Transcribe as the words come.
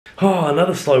Oh,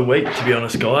 another slow week, to be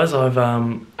honest, guys. I've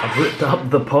ripped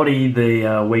up the potty,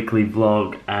 the weekly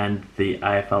vlog, and the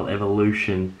AFL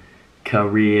Evolution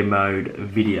career mode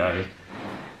video.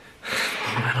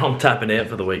 And I'm tapping out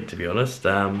for the week, to be honest.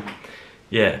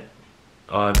 Yeah,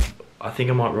 I think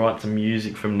I might write some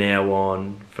music from now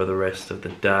on for the rest of the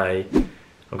day.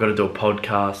 I've got to do a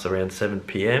podcast around 7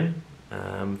 PM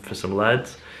for some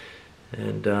lads,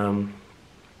 and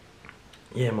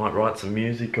yeah, might write some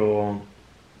music or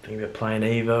think about playing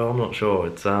Evo. I'm not sure.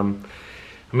 It's I'm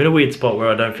in a weird spot where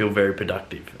I don't feel very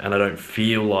productive, and I don't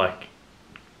feel like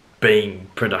being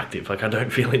productive. Like, I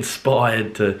don't feel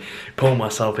inspired to pull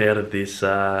myself out of this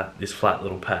this flat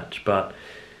little patch. But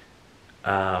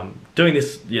doing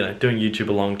this, doing YouTube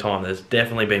a long time, there's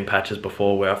definitely been patches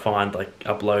before where I find like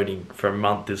uploading for a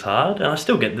month is hard, and I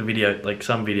still get the video, like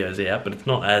some videos out, but it's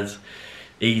not as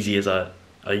easy as I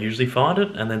usually find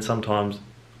it. And then sometimes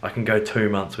I can go 2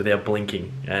 months without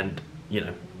blinking, and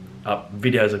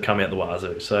videos have come out the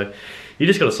wazoo. So you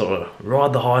just got to sort of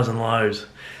ride the highs and lows.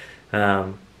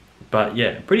 But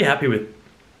yeah, pretty happy with,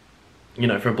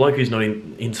 for a bloke who's not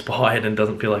inspired and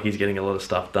doesn't feel like he's getting a lot of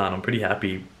stuff done, I'm pretty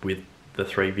happy with the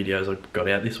 3 videos I got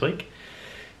out this week.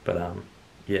 But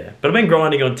yeah, but I've been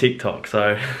grinding on TikTok,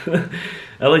 so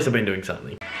at least I've been doing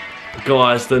something.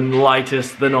 Guys, the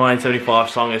latest, the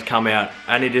 1975 song has come out,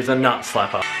 and it is a nut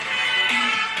slapper.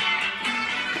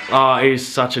 Oh, it is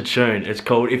such a tune. It's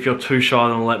called If You're Too Shy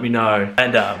Then Let Me Know.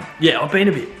 And yeah, I've been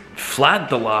a bit flat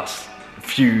the last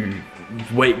few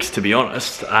weeks, to be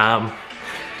honest. I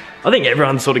think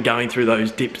everyone's sort of going through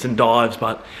those dips and dives,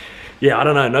 but yeah, I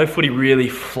don't know. No footy really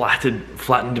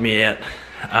flattened me out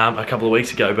a couple of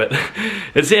weeks ago, but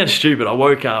it sounds stupid. I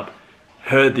woke up,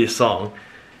 heard this song,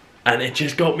 and it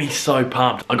just got me so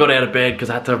pumped. I got out of bed because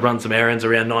I had to run some errands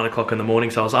around 9 o'clock in the morning,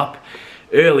 so I was up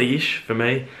early-ish for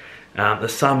me. The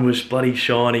sun was bloody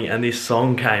shining, and this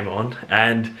song came on,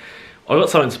 and I got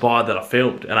so inspired that I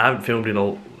filmed, and I haven't filmed in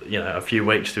a few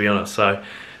weeks, to be honest. So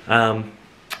I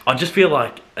just feel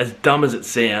like, as dumb as it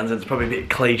sounds, and it's probably a bit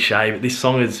cliche, but this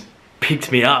song has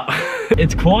picked me up.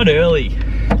 It's quite early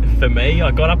for me.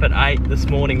 I got up at 8 this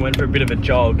morning, went for a bit of a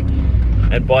jog,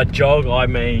 and by jog I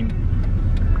mean,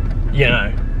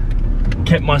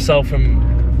 kept myself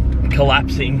from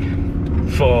collapsing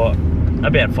for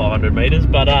about 500 meters,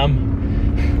 but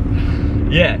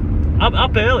yeah,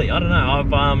 up early. I don't know.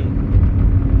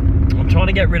 I'm trying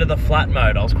to get rid of the flat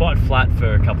mode. I was quite flat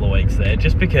for a couple of weeks there,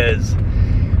 just because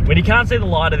when you can't see the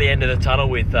light at the end of the tunnel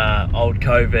with old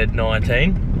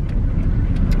COVID-19,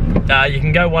 you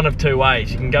can go one of two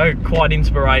ways. You can go quite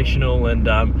inspirational and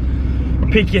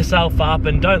pick yourself up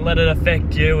and don't let it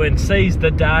affect you, and seize the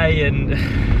day and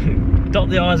dot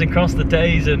the I's and cross the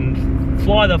T's and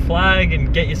fly the flag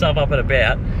and get yourself up and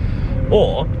about.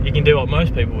 Or you can do what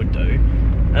most people would do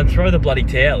and throw the bloody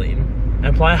towel in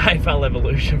and play AFL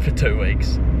Evolution for 2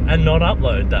 weeks and not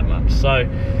upload that much. So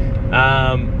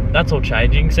that's all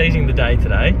changing. Seizing the day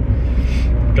today.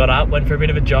 Got up, went for a bit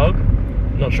of a jog.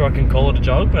 Not sure I can call it a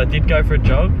jog, but I did go for a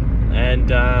jog, and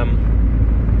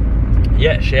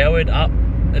yeah, showered up.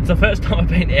 It's the first time I've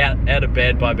been out of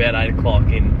bed by about 8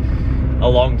 o'clock in a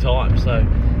long time. So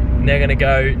now gonna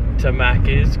go to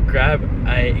Macca's, grab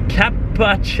a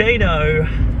cappuccino,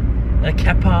 a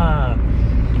kappa,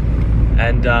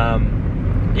 and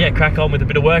yeah, crack on with a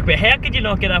bit of work. But how could you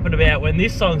not get up and about when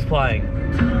this song's playing?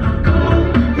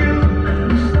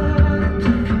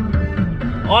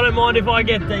 I don't mind if I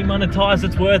get demonetized,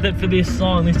 it's worth it for this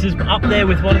song. This is up there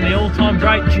with one of the all-time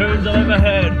great tunes I've ever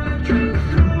heard.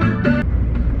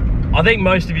 I think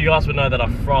most of you guys would know that I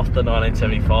frothed the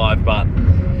 1975, but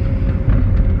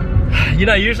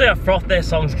usually I froth their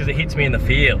songs because it hits me in the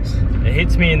feels. It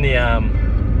hits me in the,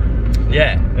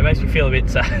 yeah, it makes me feel a bit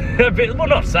sad. Well,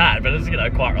 not sad, but it's,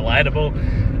 quite relatable.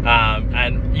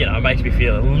 And, it makes me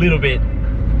feel a little bit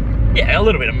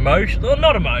emotional.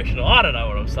 Not emotional, I don't know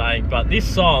what I'm saying, but this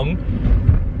song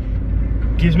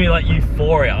gives me like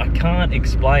euphoria. I can't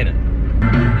explain it.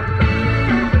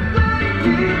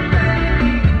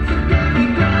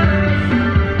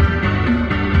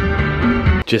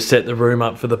 Just set the room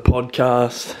up for the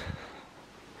podcast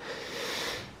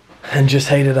and just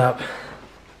heated up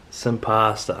some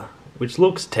pasta, which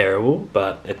looks terrible,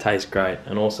 but it tastes great.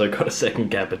 And also got a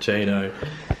second cappuccino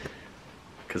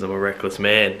because I'm a reckless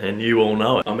man, and you all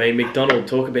know it. I mean, MacDonald,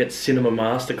 talk about cinema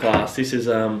masterclass. This is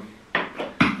that's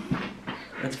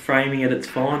framing at its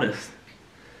finest.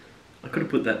 I could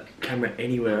have put that camera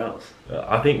anywhere else.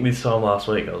 I think this time last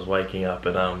week I was waking up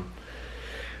at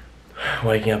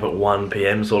 1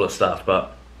 PM sort of stuff,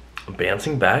 but I'm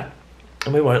bouncing back,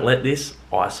 and we won't let this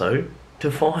ISO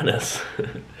define us.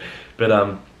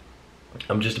 But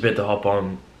I'm just about to hop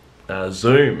on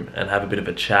Zoom and have a bit of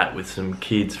a chat with some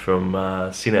kids from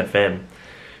Sin FM.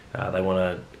 They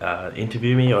want to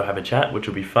interview me or have a chat, which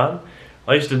will be fun.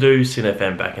 I used to do Sin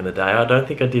FM back in the day. I don't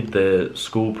think I did the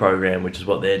school program, which is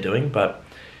what they're doing, but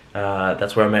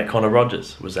that's where I met Connor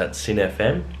Rogers, was at Sin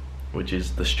FM, which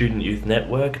is the Student Youth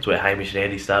Network. It's where Hamish and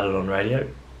Andy started on radio.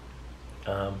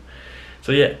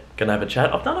 So yeah, gonna have a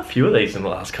chat. I've done a few of these in the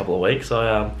last couple of weeks.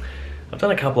 I've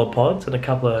done a couple of pods and a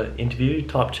couple of interview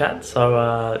type chats.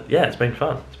 So yeah, it's been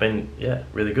fun. It's been, yeah,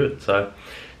 really good. So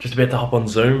just about to hop on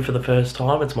Zoom for the first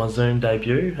time. It's my Zoom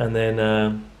debut, and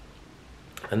then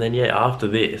yeah, after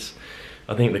this,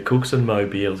 I think the Cookson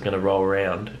Mobile is gonna roll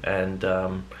around, and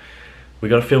we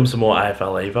got to film some more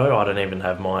AFL Evo. I don't even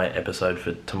have my episode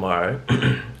for tomorrow.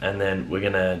 And then we're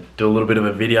going to do a little bit of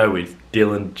a video with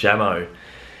Dill and Jamo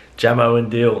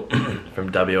and Dill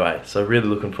from WA. So really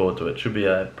looking forward to it. Should be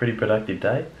a pretty productive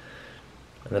day.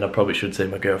 And then I probably should see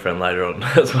my girlfriend later on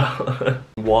as well.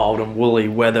 Wild and woolly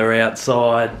weather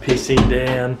outside, pissing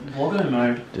down. Vlogger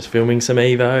mode. Just filming some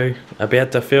Evo.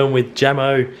 About to film with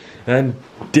Jamo and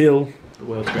Dill. The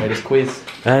world's greatest quiz.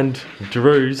 And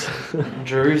Drew's.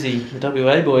 Drewsy. The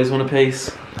WA boys want a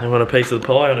piece. They want a piece of the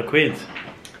pie on a quiz.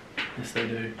 Yes, they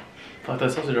do. Like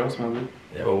those sausage rolls smell good.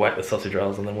 Yeah, we'll whack the sausage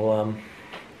rolls and then we'll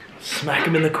smack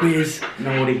them in the quiz.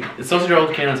 Naughty. The sausage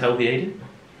rolls count as healthy eating?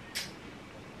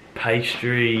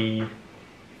 Pastry.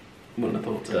 Wouldn't have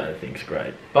thought so. I don't think it's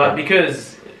great. But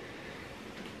because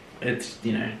it's,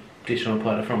 you know, dish on a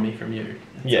platter from me, from you.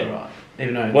 It's alright.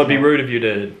 Even though well, it'd be rude of you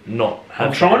to not have.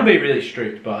 I'm trying to be really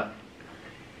strict, but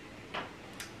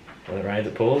when it rains,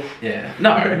 it pours. Yeah. No,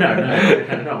 not when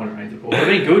it rains, it pours. I've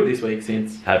been good this week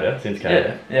since. Have you? Since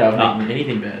Caden? Yeah, I haven't eaten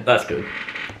anything bad. That's good.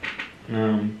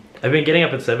 Have you been getting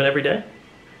up at 7 every day?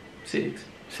 6.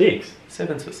 6?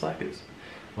 7's for slackers.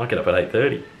 I get up at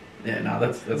 8:30. Yeah, no,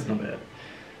 that's not bad.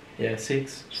 Yeah,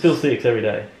 6. Still 6 every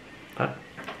day. Huh?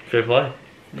 Fair play.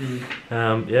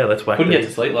 Yeah, let's whack. Couldn't get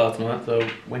to sleep last night, so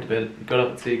went to bed, got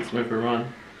up at 6, went for a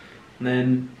run, and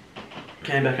then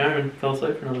came back home and fell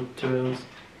asleep for another 2 hours.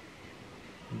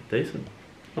 Decent.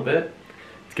 Not bad.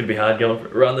 It's gonna be hard going for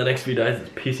a run the next few days. It's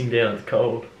pissing down. It's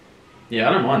cold. Yeah,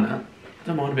 I don't mind that. I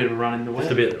don't mind a bit of a run in the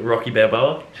weather. Just a bit Rocky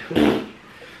Balboa.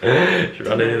 Should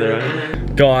run into their own.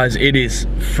 Guys, it is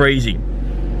freezing.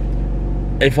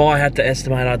 If I had to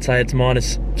estimate, I'd say it's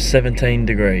minus 17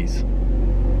 degrees.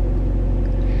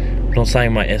 I'm not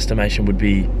saying my estimation would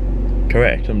be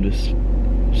correct. I'm just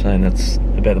saying that's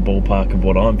about the ballpark of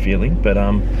what I'm feeling. But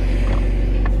I'm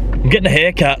getting a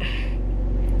haircut.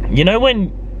 You know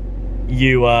when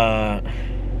you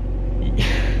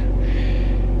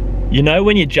you know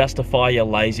when you justify your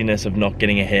laziness of not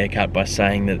getting a haircut by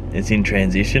saying that it's in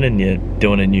transition and you're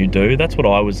doing a new do? That's what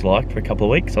I was like for a couple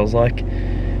of weeks. I was like,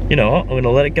 you know what, I'm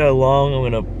gonna let it go long, I'm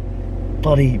gonna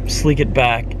bloody slick it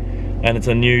back, and it's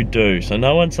a new do. So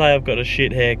no one say I've got a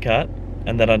shit haircut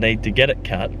and that I need to get it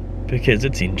cut because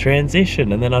it's in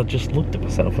transition. And then I just looked at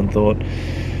myself and thought,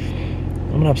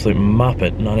 I'm an absolute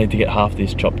muppet and I need to get half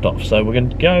this chopped off. So we're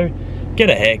gonna go get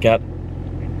a haircut.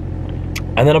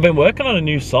 And then I've been working on a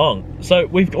new song. So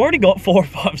we've already got 4 or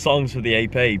 5 songs for the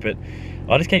EP, but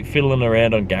I just keep fiddling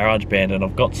around on GarageBand, and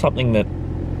I've got something that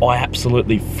I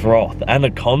absolutely froth and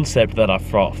a concept that I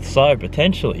froth. So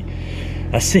potentially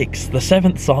a 6th, the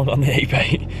 7th song on the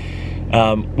EP,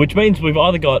 which means we've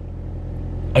either got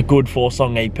a good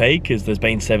 4-song EP because there's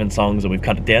been 7 songs and we've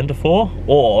cut it down to 4,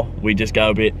 or we just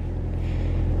go a bit,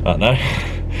 I don't know,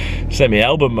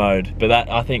 semi-album mode. But that,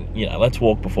 I think, you know, let's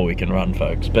walk before we can run,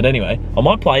 folks. But anyway, I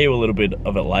might play you a little bit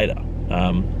of it later,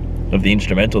 of the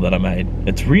instrumental that I made.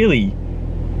 It's really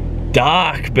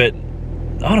dark, but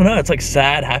I don't know, it's like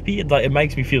sad happy. It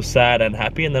makes me feel sad and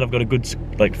happy, and then I've got a good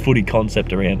like footy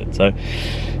concept around it. So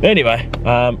anyway,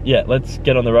 yeah, let's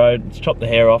get on the road, let's chop the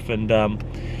hair off, and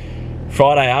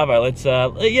Friday Arvo, let's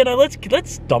you know,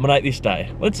 let's dominate this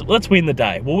day. Let's win the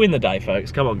day. We'll win the day,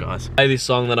 folks. Come on, guys. Play this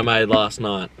song that I made last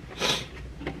night.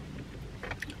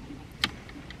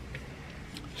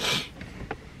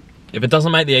 If it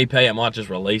doesn't make the EP, I might just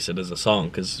release it as a song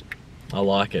because I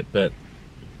like it. But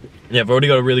yeah, I've already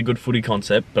got a really good footy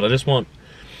concept, but I just want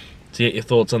to get your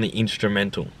thoughts on the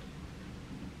instrumental.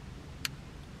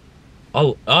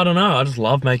 I don't know, I just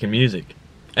love making music.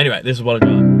 Anyway, this is what I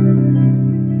got.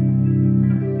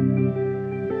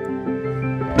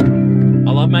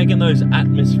 I love making those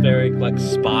atmospheric, like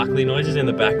sparkly noises in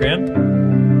the background.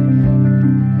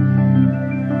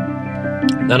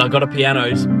 Then I got a piano,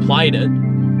 played it,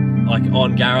 like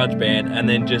on GarageBand, and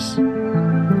then just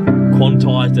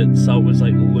quantized it so it was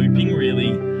like looping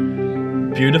really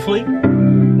beautifully.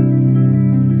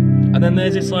 And then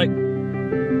there's this like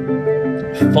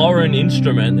foreign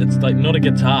instrument. It's like not a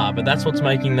guitar, but that's what's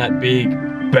making that big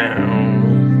bang.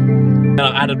 And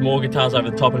I added more guitars over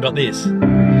the top and got this.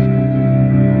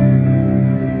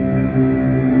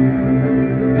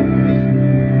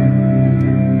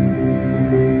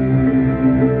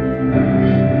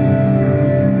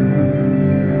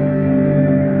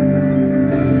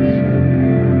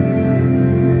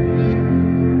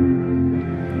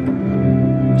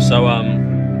 So,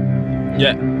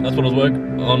 yeah, that's what I was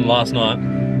working on last night.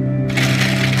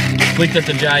 Flicked it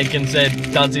to Jake and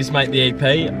said, does this make the EP?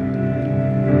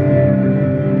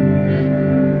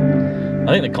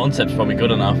 I think the concept's probably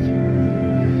good enough.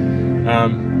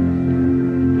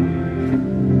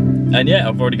 And yeah,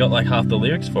 I've already got like half the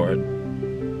lyrics for it.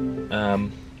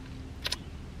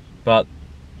 But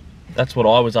that's what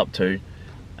I was up to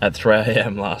at 3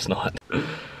 AM last night.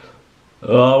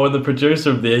 Oh, when the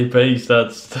producer of the EP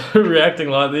starts reacting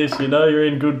like this, you know you're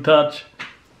in good touch.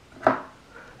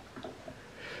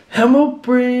 And we'll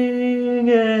bring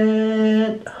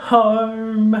it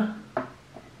home.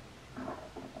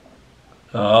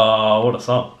 Oh, what a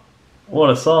song. What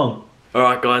a song.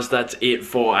 Alright guys, that's it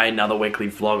for another weekly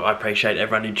vlog. I appreciate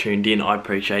everyone who tuned in. I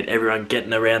appreciate everyone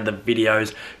getting around the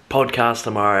videos. Podcast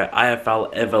tomorrow,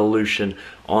 AFL Evolution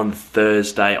on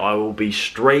Thursday. I will be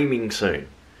streaming soon.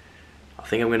 I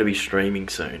think I'm going to be streaming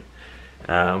soon.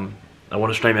 I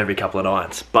want to stream every couple of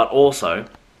nights. But also,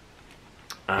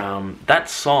 that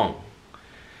song,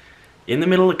 in the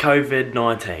middle of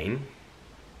COVID-19,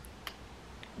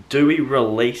 do we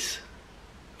release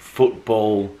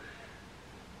football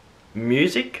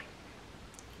music?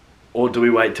 Or do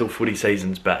we wait till footy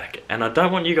season's back? And I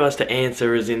don't want you guys to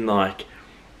answer as in like,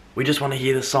 we just want to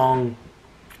hear the song,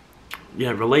 you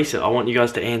know, release it. I want you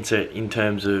guys to answer in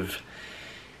terms of,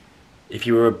 if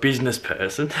you were a business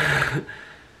person,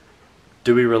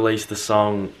 do we release the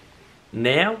song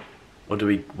now or do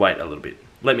we wait a little bit?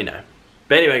 Let me know.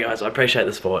 But anyway guys, I appreciate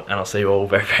the support and I'll see you all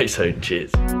very, very soon.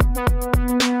 Cheers.